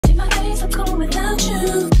without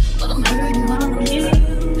you, but I'm hurting while I'm near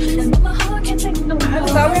you. And my heart can't take no more.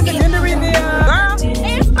 So we have the gender reveal, girl.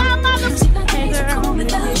 It's my mother. I can't go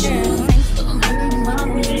without you, but I'm hurting while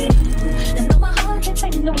I'm near you. And my heart can't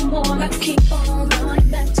take no more. I keep on going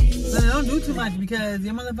back to you. So don't do too much because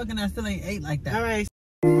your motherfucking ass still ain't ate like that. All right.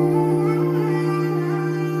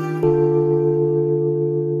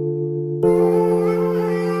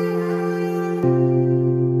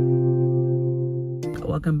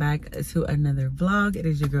 Welcome back to another vlog. It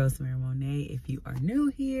is your girl SameraMonay. If you are new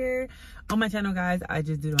here on my channel, guys, I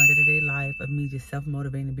just do my day-to-day life of me just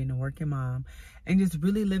self-motivating, being a working mom, and just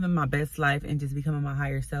really living my best life and just becoming my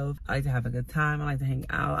higher self. I like to have a good time. I like to hang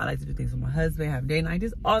out. I like to do things with my husband, have date night,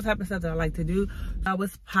 just all type of stuff that I like to do.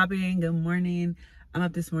 What's popping? Good morning. I'm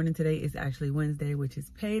up this morning. Today is actually Wednesday, which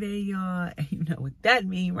is payday, y'all. And you know what that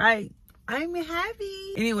means, right? I'm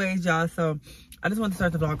happy. Anyways, y'all, so I just want to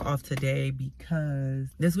start the vlog off today because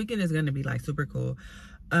this weekend is going to be like super cool.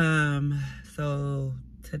 So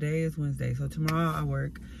today is Wednesday. So tomorrow I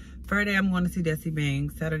work. Friday I'm going to see Desi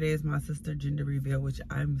Banks. Saturday is my sister gender reveal, which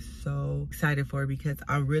I'm so excited for because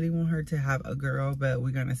I really want her to have a girl, but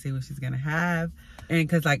we're going to see what she's going to have. And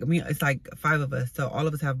because like me, it's like 5 of us. So all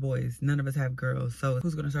of us have boys. None of us have girls. So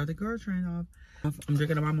who's going to start the girl trend off? I'm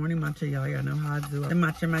drinking my morning matcha, y'all. Y'all know how I do it. The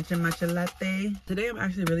matcha latte. Today, I'm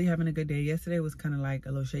actually really having a good day. Yesterday was kind of like a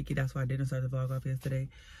little shaky. That's why I didn't start the vlog off yesterday.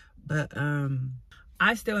 But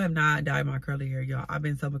I still have not dyed my curly hair, y'all. I've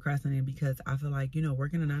been so procrastinating because I feel like, you know,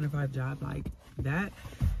 working a 9-to-5 job like that,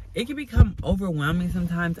 it can become overwhelming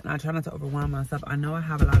sometimes, and I try not to overwhelm myself. I know I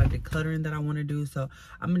have a lot of decluttering that I want to do, so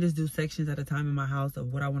I'm gonna just do sections at a time in my house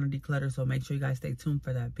of what I want to declutter. So make sure you guys stay tuned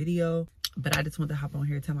for that video. But I just want to hop on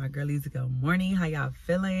here and tell my girlies good morning. How y'all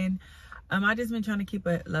feeling? I just been trying to keep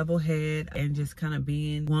a level head and just kind of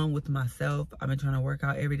being one with myself. I've been trying to work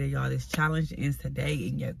out every day, y'all. This challenge ends today,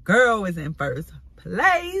 and your girl is in first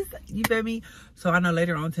place. You feel me? So I know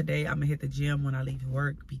later on today I'm gonna hit the gym when I leave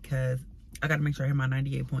work because I gotta make sure I hit my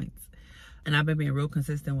 98 points. And I've been being real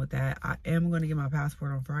consistent with that. I am gonna get my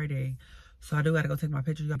passport on Friday, so I do gotta go take my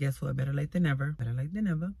picture. Guess what? Better late than never. Better late than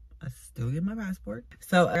never. I still get my passport.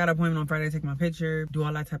 So I got an appointment on Friday to take my picture, do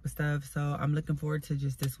all that type of stuff. So I'm looking forward to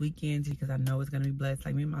just this weekend because I know it's gonna be blessed.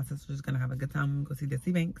 Like me and my sister's gonna have a good time. I'm gonna go see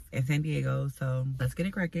Desi Banks in San Diego. So let's get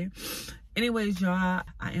it cracking. Anyways, y'all,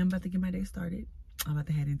 I am about to get my day started. I'm about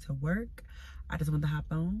to head into work. I just want to hop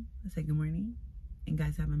on and say good morning. And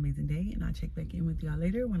guys, have an amazing day. And I'll check back in with y'all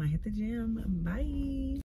later when I hit the gym.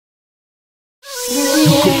 Bye.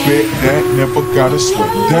 You could bet that, never gotta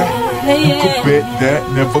sweat that. You could bet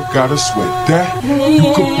that, never gotta sweat that.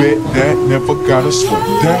 You could bet that, never gotta sweat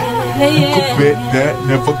that. You could bet that,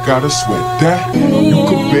 never gotta sweat that. You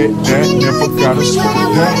could bet that, never gotta sweat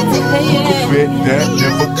that. You could bet that,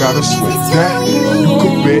 never gotta sweat that. You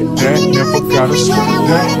could bet that, never gotta sweat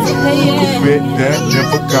that. You could bet that,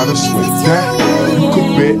 never gotta sweat that. You could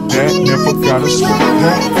bet that, never gotta sweat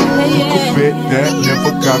that. You could bet that,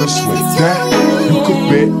 never gotta sweat that. You could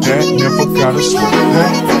bet that, never gotta sweat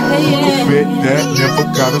that. You could bet that, never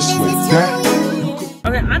gotta sweat that.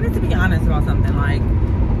 Okay, I need to be honest about something, like,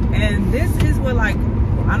 and this is what like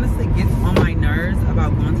honestly gets on my nerves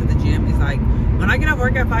about going to the gym. Is like when I get off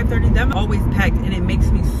work at 5:30, them always packed, and it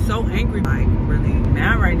makes me so angry. Like really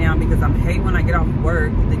mad right now because I'm hate when I get off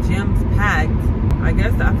work, the gym's packed. I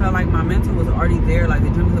guess I felt like my mental was already there, like the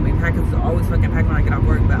gym's gonna be packed. It's always fucking packed when I get off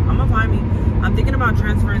work. But I'm gonna find me. I'm thinking about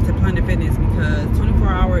transferring to Planet Fitness because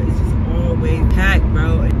 24-hour is just always packed,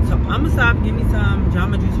 bro. So I'm gonna stop, give me some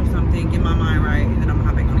Jamba Juice or something, get my mind right, and then I'm gonna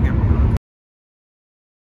hop back on the camera.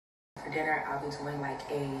 For dinner, I'll be doing like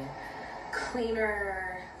a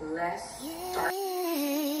cleaner, less dark.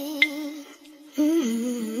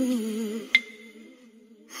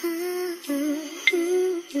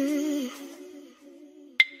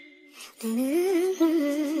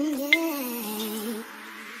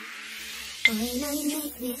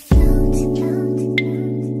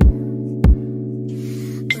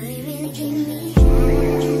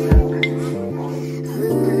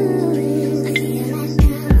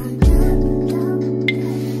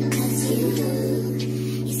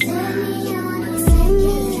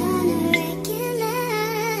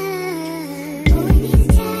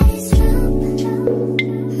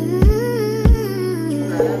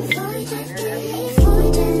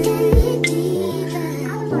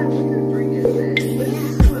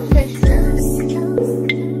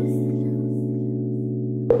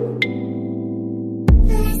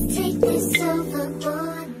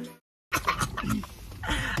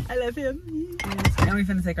 And we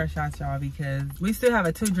finna take our shots, y'all, because we still have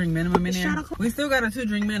a 2-drink minimum in there. We still got a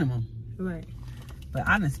 2-drink minimum. Right. But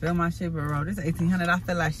I done spilled my shit, bro. This 1800, I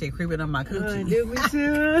feel like shit creeping on my coochie. Dude, me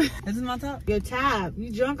too. This is my top. Your top.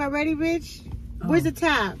 You drunk already, bitch? Where's the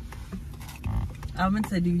top? I meant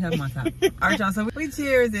to say, do you have my top? All right, y'all. So we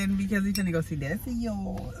cheers in because we finna go see Desi,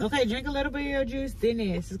 y'all. Okay, drink a little bit of your juice. Then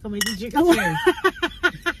this is gonna make you drink.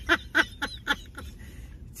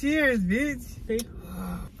 Cheers. Cheers, bitch.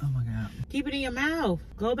 Oh my God. Keep it in your mouth.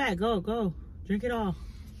 Go back. Go. Drink it all.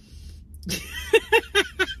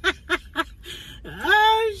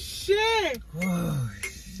 Oh, shit. Oh,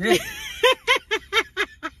 shit.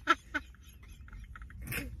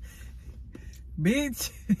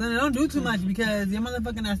 Bitch. So don't do too much because your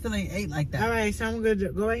motherfucking ass still ain't ate like that. All right, so I'm gonna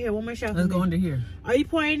go right here. One more shot. Let's go under here. Are you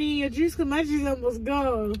pouring in your juice? Because my juice almost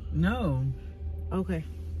gone. No. Okay.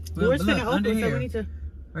 Well, We're gonna under open, here. so we need to.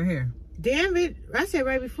 Right here. Damn it. I said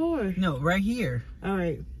right before. No, right here. All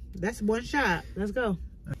right. That's one shot. Let's go.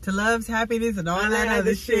 To love's happiness and all that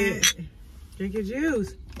other shit. Drink your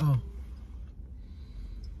juice. Oh.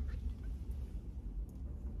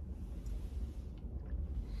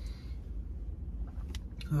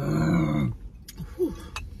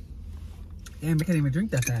 Damn, we can't even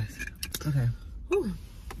drink that fast. Okay. Whew.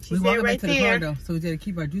 We walking back to the car though, so we gotta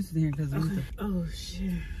keep our juices in here because we need to. Oh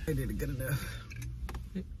shit. I did it good enough.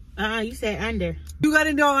 You said under. You got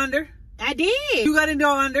into under? I did. You got into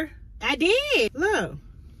under? I did. Look.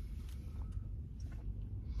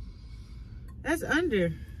 That's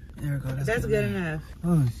under. There we go. That's good enough.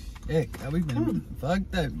 Oh shit. We've been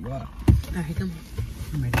fucked up. Wow. Alright, come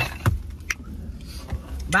on.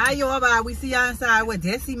 Bye, y'all. Bye. We see y'all inside with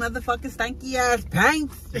Desi motherfucking stanky ass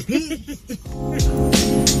Banks. Peace.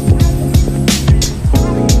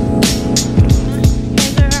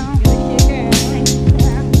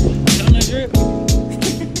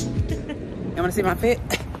 You wanna see my fit?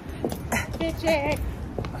 Fit check.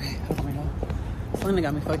 Okay, hold on, y'all. Selena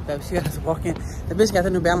got me fucked up. She got us walking. The bitch got the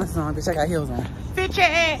New Balances on. Bitch, I got heels on. Fit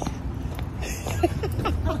check.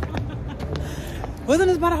 Wasn't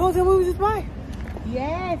this by the hotel we was just by?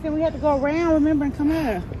 Yes, and we had to go around, remember, and come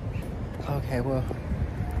up. Okay, well.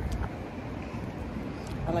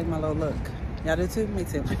 I like my little look. Y'all do too? Me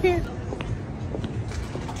too.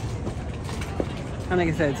 I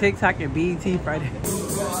think it said TikTok and BET Friday.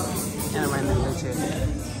 And I'm right in the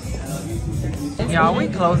shit. Y'all, we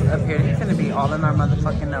close up here. He's gonna be all in our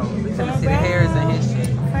motherfucking nose. We finna see the hairs and his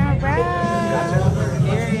shit. Period.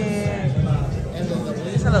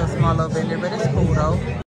 It's a little small little bender, but it's cool though.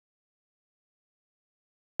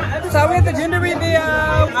 So we at the gender reveal.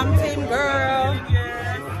 I'm team girl.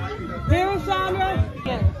 Here is Sandra.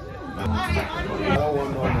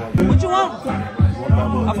 What you want?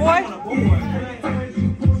 A boy?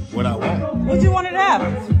 What I want? What you wanted to have?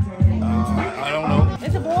 I don't know.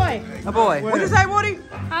 It's a boy. A boy. What'd you say, Woody?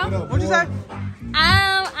 Huh? What'd you say?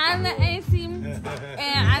 I'm the AC, and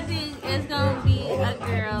I think it's gonna be a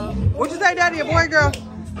girl. What'd you say, Daddy? A boy, girl?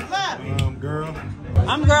 Girl.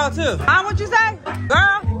 I'm girl too. Huh? What'd you say?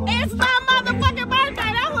 Girl? It's my motherfucking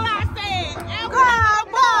birthday. That's what I said. Girl,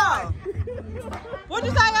 boy. What'd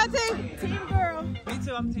you say, Auntie? Team girl. Me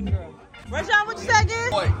too. I'm team girl. Rashawn, what'd you say again?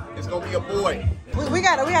 Boy, it's gonna be a boy. We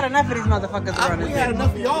got enough of these motherfuckers around We this had bitch.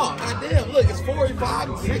 enough of y'all. Goddamn, look, it's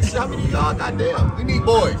 45, 6, how many of y'all? Goddamn, we need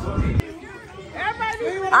boys.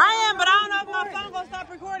 I am, but I don't know if my phone gonna stop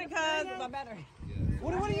recording because my battery.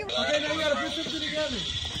 What are you? Okay, now you gotta put something together.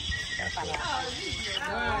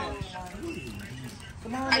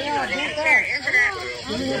 Come on, yeah, get that.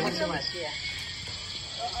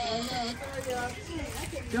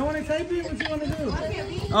 You want to tape it? What you want to do?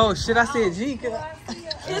 Oh shit, I said G.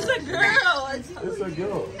 It's a girl. It's a girl. It's a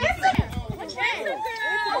girl.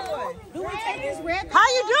 Do we take this red? How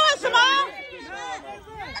you doing, Simone?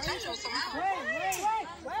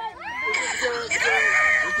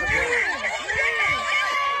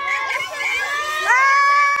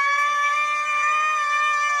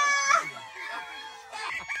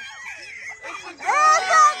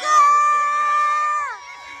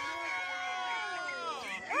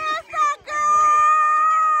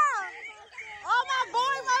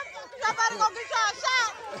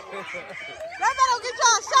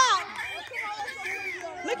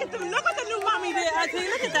 Look what the new mommy did, Auntie.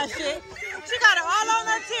 Look at that shit. She got it all on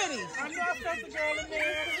her titties. I know I stuck the girl in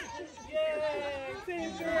there. Yeah,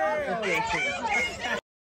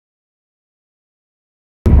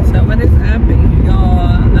 so what is happening,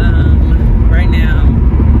 y'all? Right now,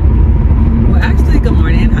 well, actually, good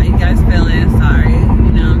morning. How you guys feeling? Sorry,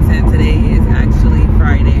 you know what I'm saying. Today is actually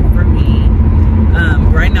Friday for me.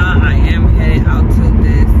 Right now, I am headed out to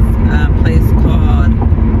this place called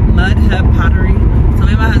Mud Hut Pottery. So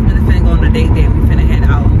me and my husband is finna go on a date. We finna head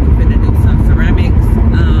out. We finna do some ceramics.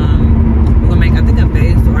 We're gonna make, I think, a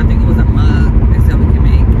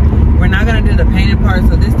painted part,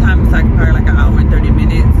 so this time it's like probably like an hour and 30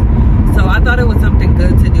 minutes. So I thought it was something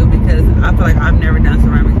good to do because I feel like I've never done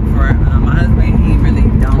ceramics before. My husband, he really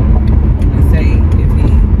don't say if he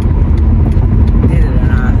did it or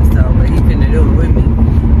not. So, but he finna do it with me.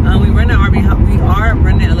 We are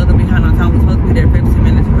running a little behind on time. We're supposed to be there 15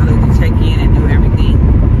 minutes early to check in and do everything.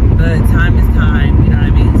 But time is time, you know what I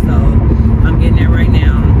mean? So I'm getting there right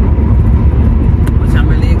now, which I'm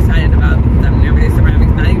really excited about because I've never did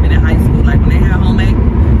ceramics, not even in high school. Like when they had home ec,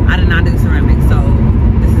 I did not do ceramics. So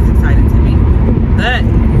this is exciting to me. But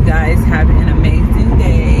you guys have an amazing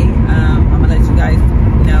day. I'm gonna let you guys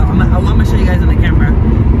know. I'm gonna show you guys on the camera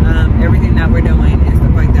everything that we're doing and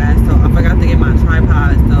stuff like that. So I forgot to get my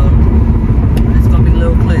tripod, so it's gonna be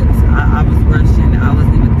little clips. I was rushing. I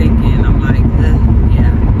wasn't even thinking. I'm like, yeah,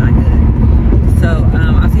 not good. So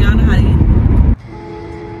I'll see y'all in the honey.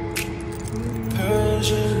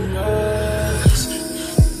 Persian eyes,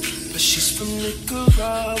 but she's from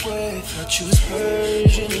Nicaragua. Thought she was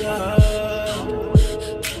Persian love.